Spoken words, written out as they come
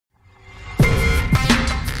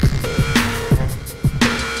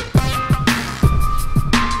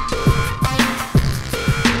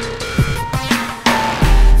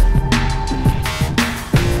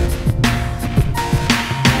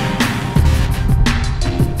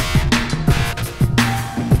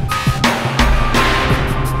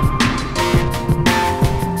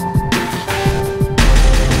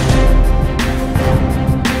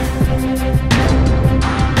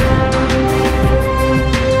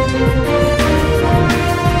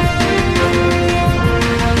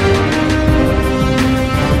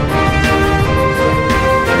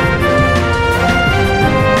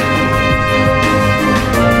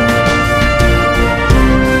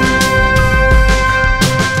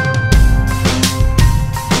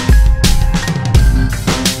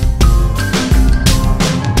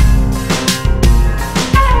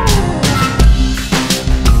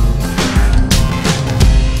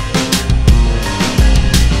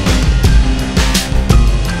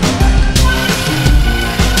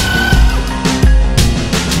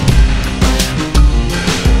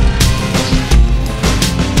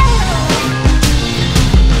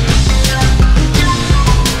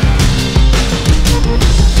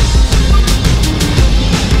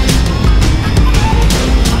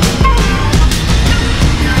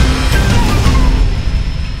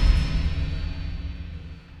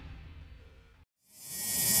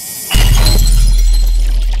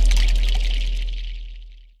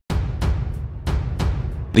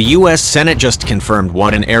The U.S. Senate just confirmed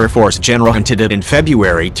what an Air Force general hinted at in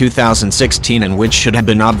February 2016 and which should have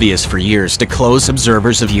been obvious for years to close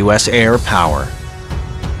observers of U.S. air power.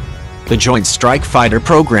 The Joint Strike Fighter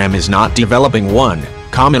program is not developing one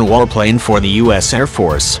common warplane for the U.S. Air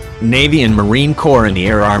Force, Navy and Marine Corps and the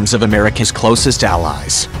air arms of America's closest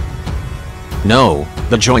allies. No,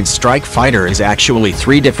 the Joint Strike Fighter is actually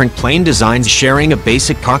three different plane designs sharing a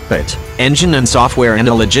basic cockpit, engine and software and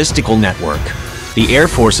a logistical network. The Air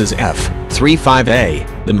Force's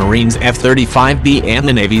F-35A, the Marines F-35B and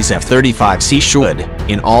the Navy's F-35C should,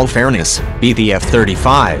 in all fairness, be the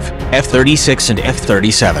F-35, F-36 and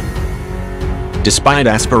F-37. Despite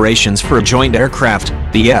aspirations for a joint aircraft,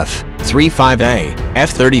 the F-35A,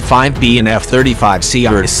 F-35B and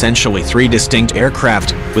F-35C are essentially three distinct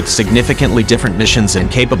aircraft, with significantly different missions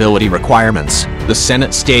and capability requirements, the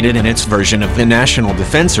Senate stated in its version of the National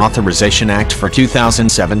Defense Authorization Act for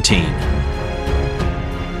 2017.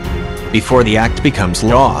 Before the act becomes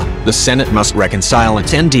law, the Senate must reconcile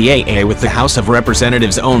its NDAA with the House of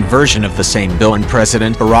Representatives' own version of the same bill and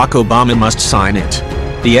President Barack Obama must sign it.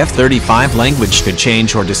 The F-35 language could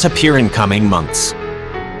change or disappear in coming months.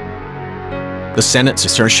 The Senate's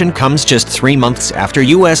assertion comes just 3 months after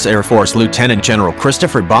U.S. Air Force Lieutenant General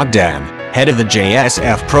Christopher Bogdan, head of the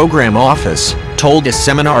JSF Program Office, told a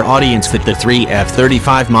seminar audience that the three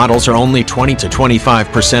F-35 models are only 20 to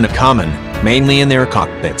 25% common, mainly in their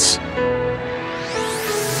cockpits.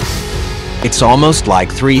 It's almost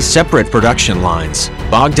like three separate production lines,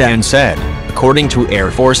 Bogdan said, according to Air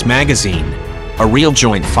Force magazine. A real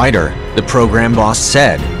joint fighter, the program boss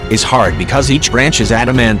said, is hard because each branch is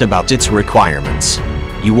adamant about its requirements.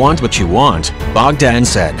 You want what you want, Bogdan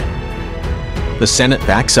said. The Senate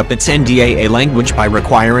backs up its NDAA language by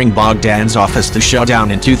requiring Bogdan's office to shut down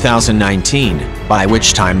in 2019, by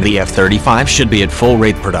which time the F-35 should be at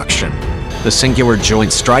full-rate production. The singular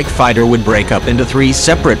Joint Strike Fighter would break up into three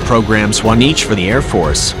separate programs, one each for the Air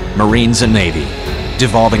Force, Marines and Navy.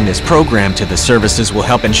 Devolving this program to the services will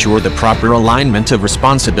help ensure the proper alignment of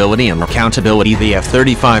responsibility and accountability the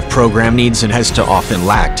F-35 program needs and has too often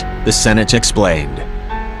lacked, the Senate explained.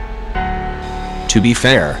 To be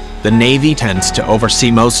fair, the Navy tends to oversee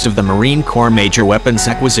most of the Marine Corps major weapons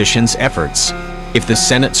acquisitions efforts. If the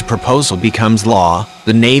Senate's proposal becomes law,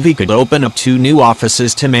 the Navy could open up 2 new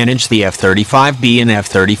offices to manage the F-35B and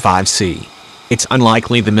F-35C. It's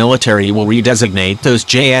unlikely the military will redesignate those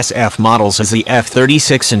JSF models as the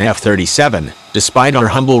F-36 and F-37, despite our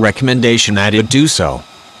humble recommendation that it do so.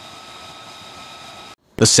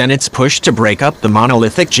 The Senate's push to break up the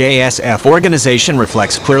monolithic JSF organization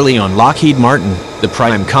reflects clearly on Lockheed Martin, the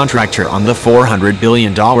prime contractor on the $400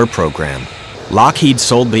 billion program. Lockheed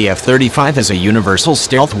sold the F-35 as a universal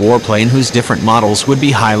stealth warplane whose different models would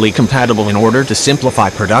be highly compatible in order to simplify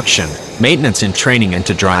production, maintenance and training and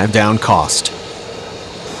to drive down cost.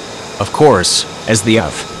 Of course, as the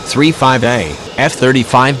F-35A,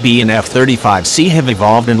 F-35B and F-35C have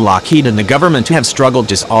evolved and Lockheed and the government have struggled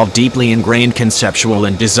to solve deeply ingrained conceptual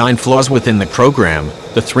and design flaws within the program,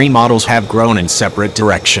 the three models have grown in separate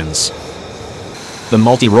directions. The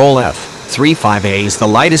multi-role F-35A is the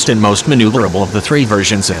lightest and most maneuverable of the three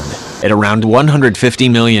versions and, at around $150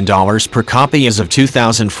 million per copy as of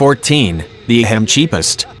 2014, the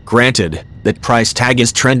cheapest. Granted, that price tag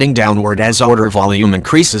is trending downward as order volume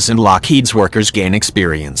increases and Lockheed's workers gain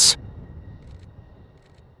experience.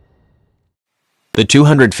 The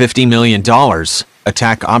 $250 million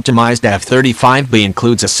attack-optimized F-35B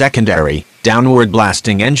includes a secondary,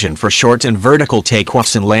 downward-blasting engine for short and vertical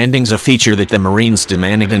takeoffs and landings, a feature that the Marines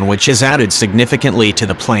demanded and which has added significantly to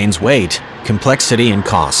the plane's weight, complexity and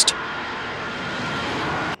cost.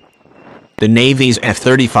 The Navy's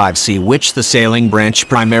F-35C, which the sailing branch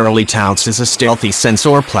primarily touts as a stealthy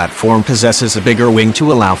sensor platform, possesses a bigger wing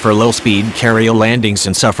to allow for low-speed carrier landings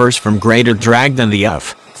and suffers from greater drag than the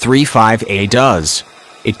F-35A does.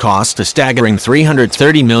 It cost a staggering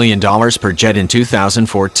 $330 million per jet in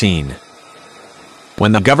 2014.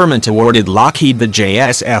 When the government awarded Lockheed the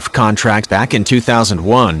JSF contract back in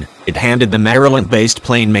 2001, it handed the Maryland-based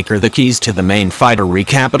plane maker the keys to the main fighter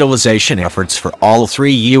recapitalization efforts for all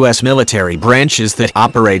three U.S. military branches that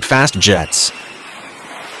operate fast jets.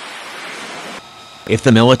 If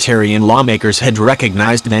the military and lawmakers had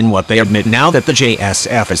recognized then what they admit now, that the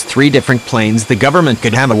JSF is three different planes, the government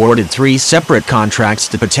could have awarded three separate contracts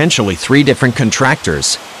to potentially three different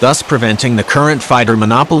contractors, thus preventing the current fighter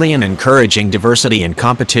monopoly and encouraging diversity and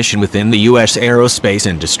competition within the U.S. aerospace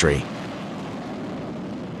industry.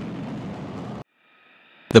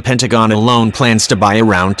 The Pentagon alone plans to buy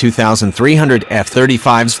around 2,300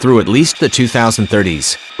 F-35s through at least the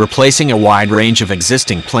 2030s, replacing a wide range of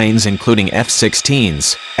existing planes including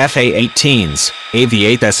F-16s, F-A-18s,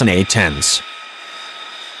 AV-8s and A-10s.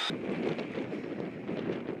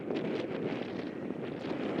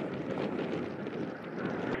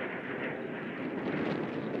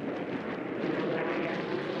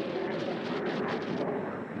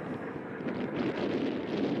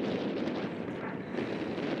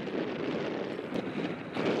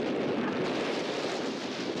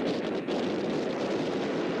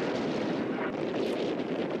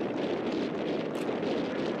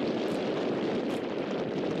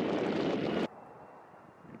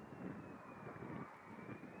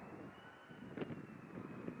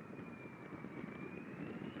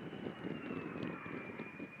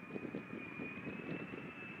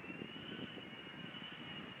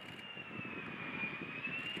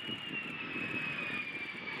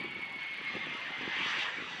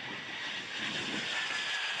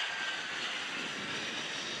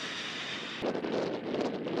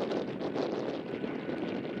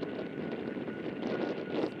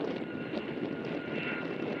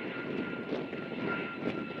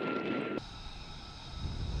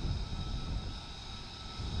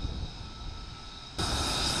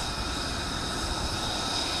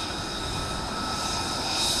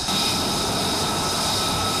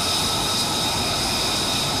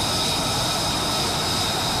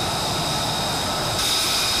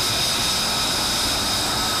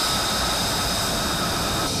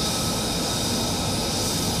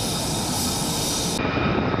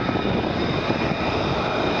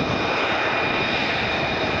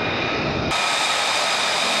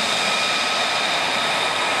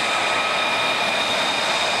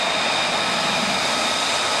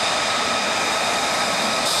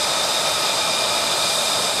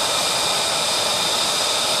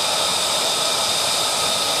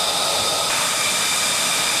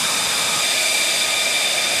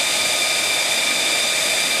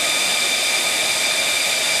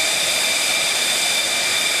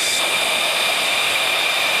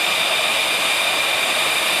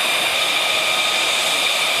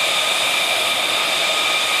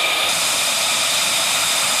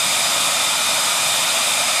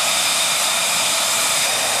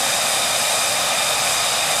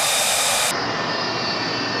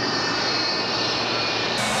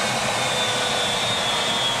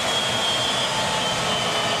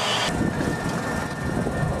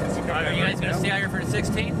 Are you guys going to stay out here for the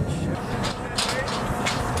 16? No,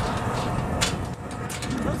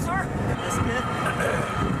 sir. That's good.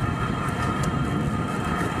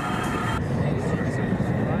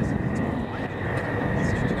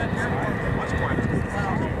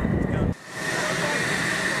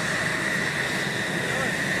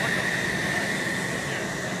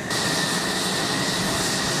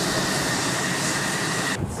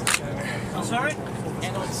 I'm sorry?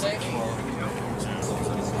 Handle it safe.